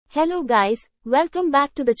Hello guys, welcome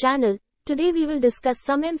back to the channel. Today we will discuss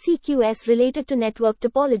some MCQs related to network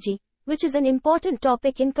topology, which is an important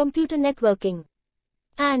topic in computer networking.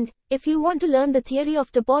 And, if you want to learn the theory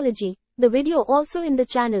of topology, the video also in the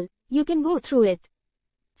channel, you can go through it.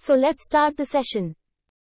 So let's start the session.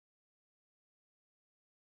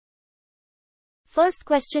 First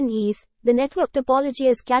question is, the network topology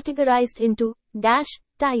is categorized into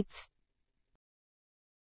types.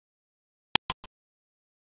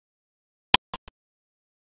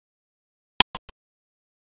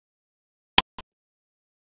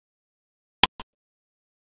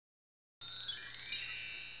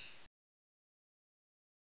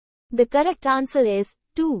 The correct answer is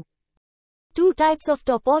 2. Two types of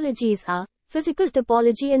topologies are physical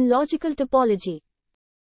topology and logical topology.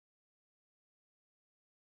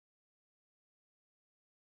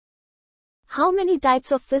 How many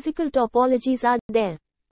types of physical topologies are there?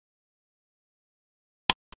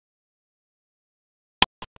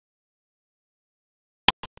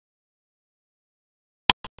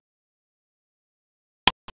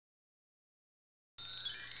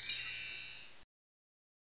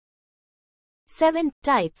 Seven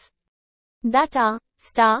types. That are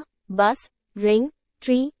star, bus, ring,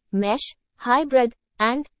 tree, mesh, hybrid,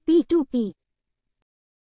 and P2P.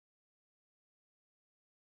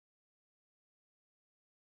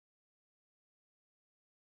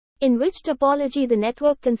 In which topology the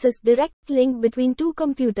network consists direct link between two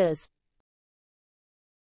computers?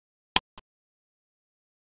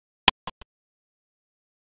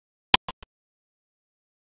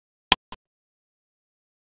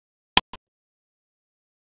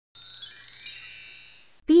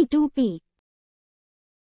 P2P.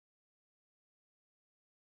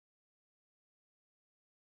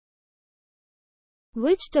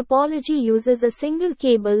 Which topology uses a single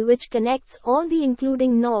cable which connects all the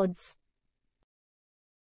including nodes?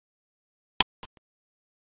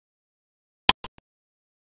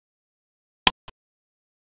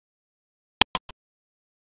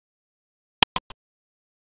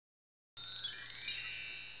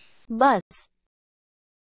 Bus.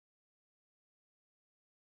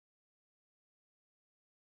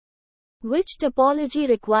 Which topology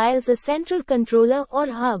requires a central controller or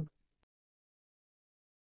hub?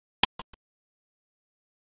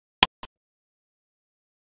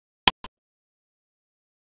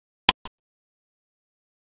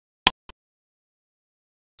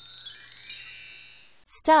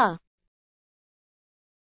 Star.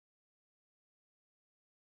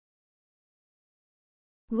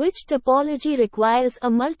 Which topology requires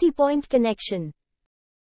a multi-point connection?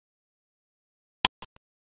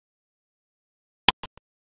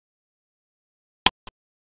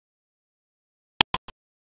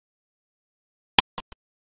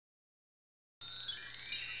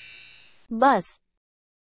 Bus.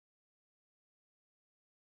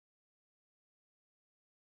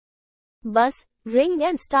 Bus, ring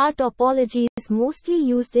and star topology is mostly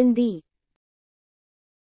used in the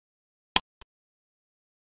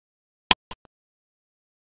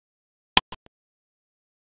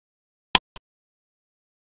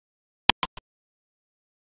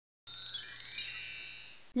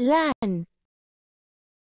LAN.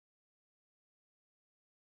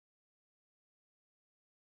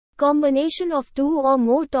 Combination of two or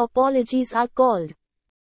more topologies are called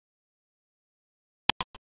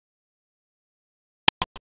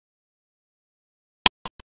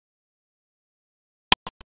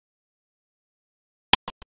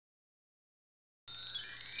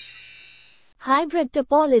hybrid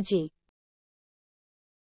topology.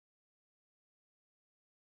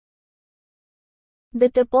 The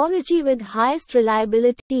topology with highest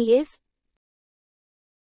reliability is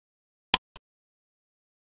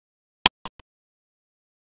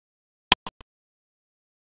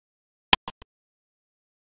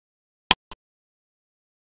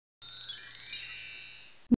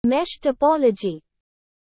mesh topology.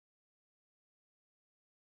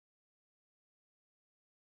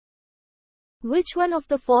 Which one of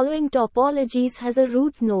the following topologies has a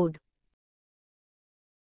root node?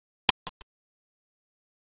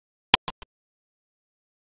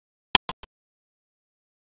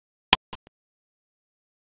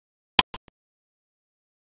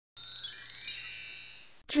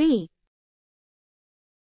 Tree.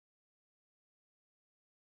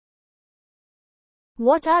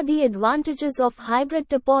 What are the advantages of hybrid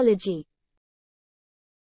topology?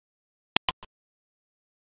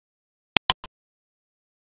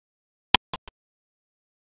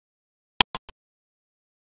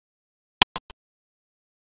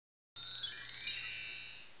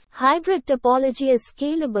 Hybrid topology is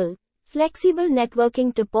scalable, flexible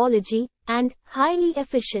networking topology, and highly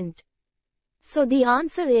efficient. So the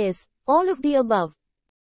answer is all of the above.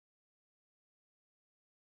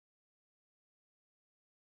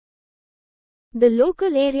 The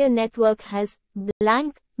local area network has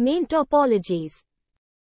blank main topologies.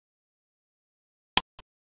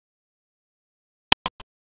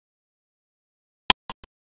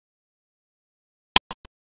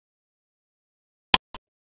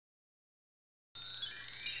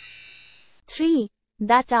 Three,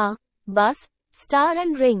 that are bus, star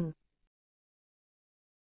and ring.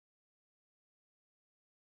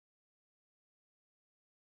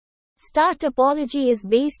 Star topology is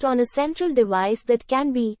based on a central device that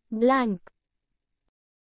can be blank.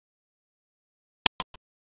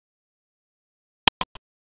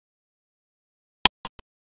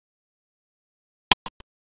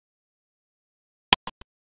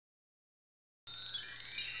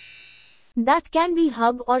 That can be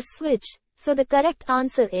hub or switch. So the correct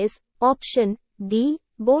answer is option D,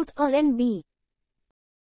 both A and B.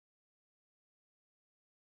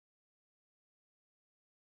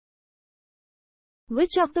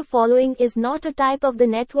 Which of the following is not a type of the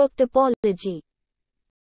network topology?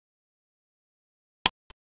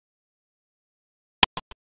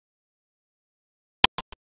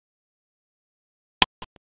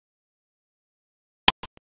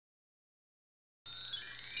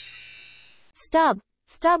 Stub.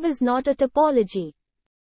 Stub is not a topology.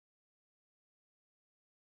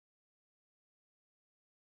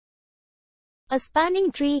 A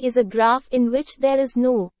spanning tree is a graph in which there is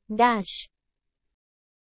no dash.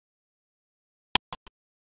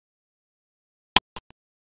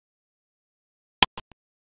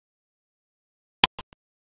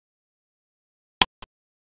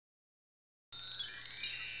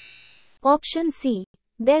 Option C.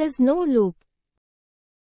 There is no loop.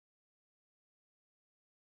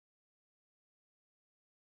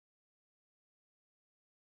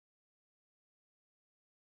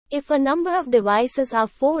 If a number of devices are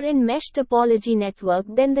 4 in mesh topology network,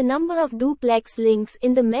 then the number of duplex links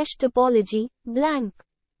in the mesh topology blank.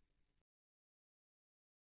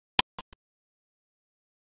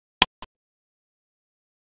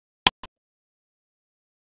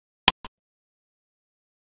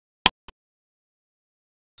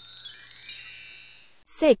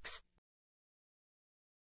 Six.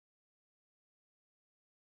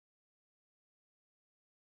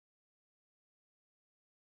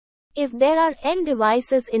 If there are n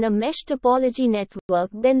devices in a mesh topology network,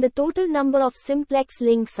 then the total number of simplex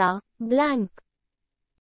links are blank.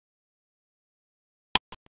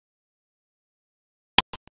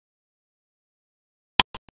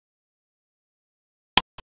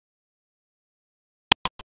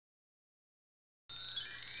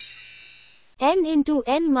 N into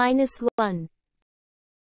n minus 1.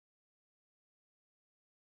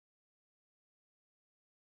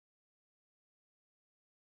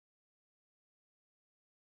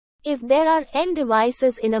 If there are n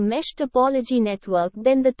devices in a mesh topology network,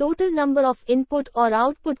 then the total number of input or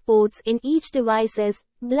output ports in each device is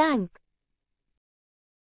blank.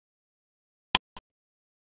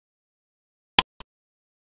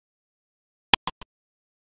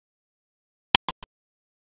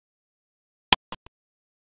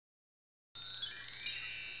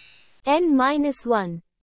 N minus 1.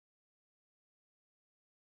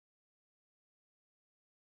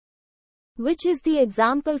 Which is the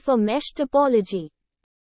example for mesh topology?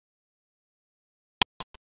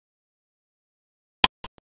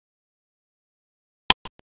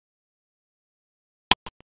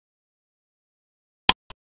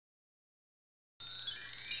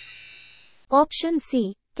 Option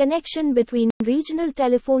C. Connection between regional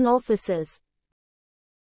telephone offices.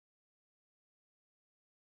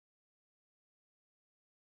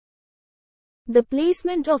 The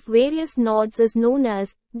placement of various nodes is known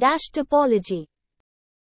as dash topology.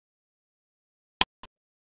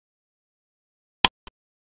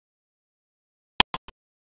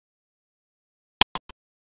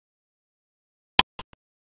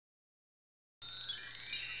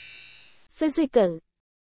 Physical.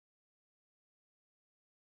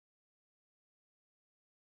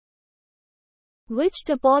 Which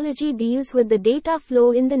topology deals with the data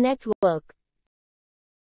flow in the network?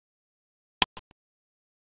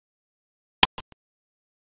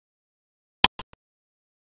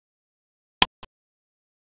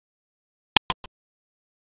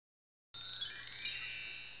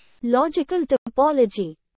 Logical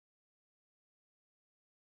topology.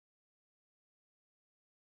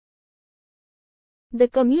 The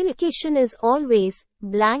communication is always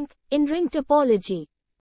blank in ring topology.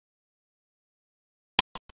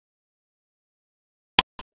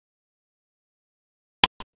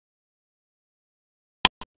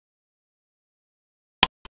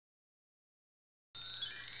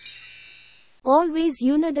 always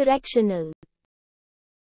unidirectional.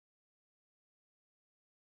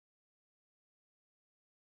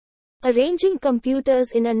 Arranging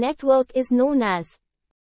computers in a network is known as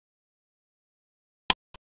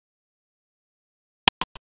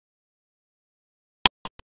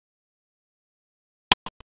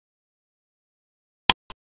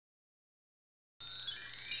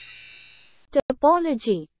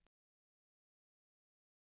topology.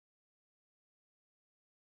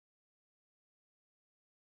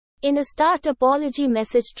 In a star topology,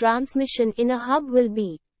 message transmission in a hub will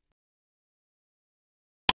be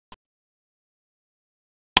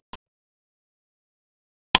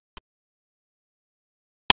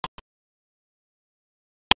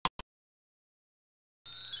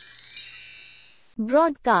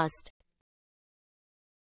broadcast.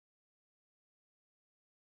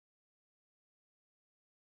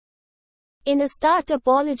 In a star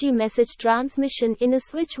topology, message transmission in a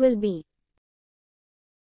switch will be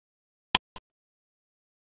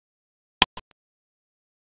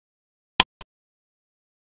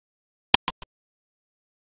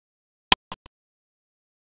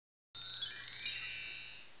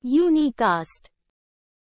unicast.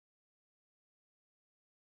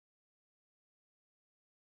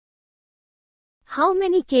 How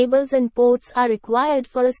many cables and ports are required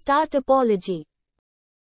for a star topology?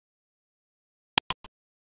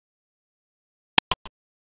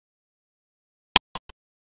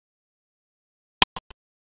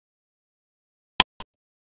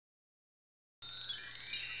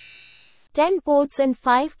 Ten ports and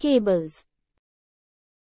 5 cables.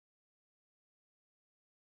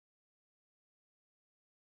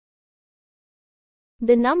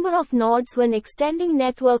 The number of nodes when extending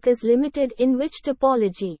network is limited in which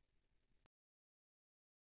topology?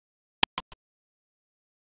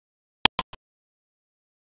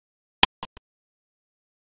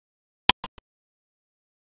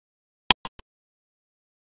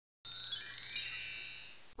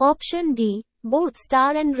 Option D, both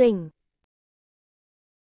star and ring.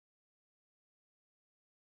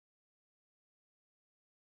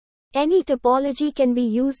 Any topology can be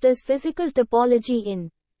used as physical topology in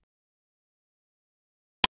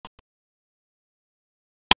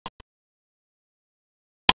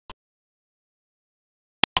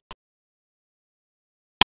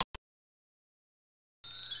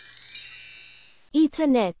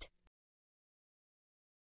Ethernet.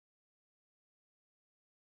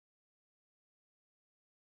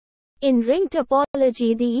 In ring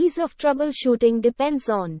topology, the ease of troubleshooting depends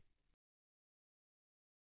on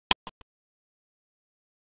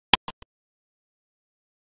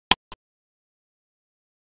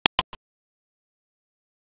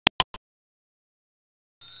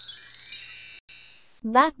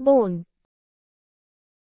backbone.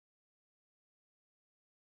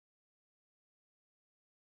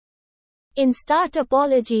 In star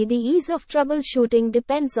topology, the ease of troubleshooting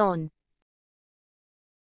depends on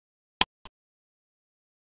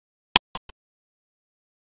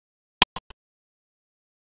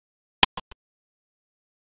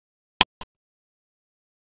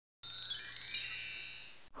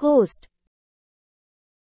host.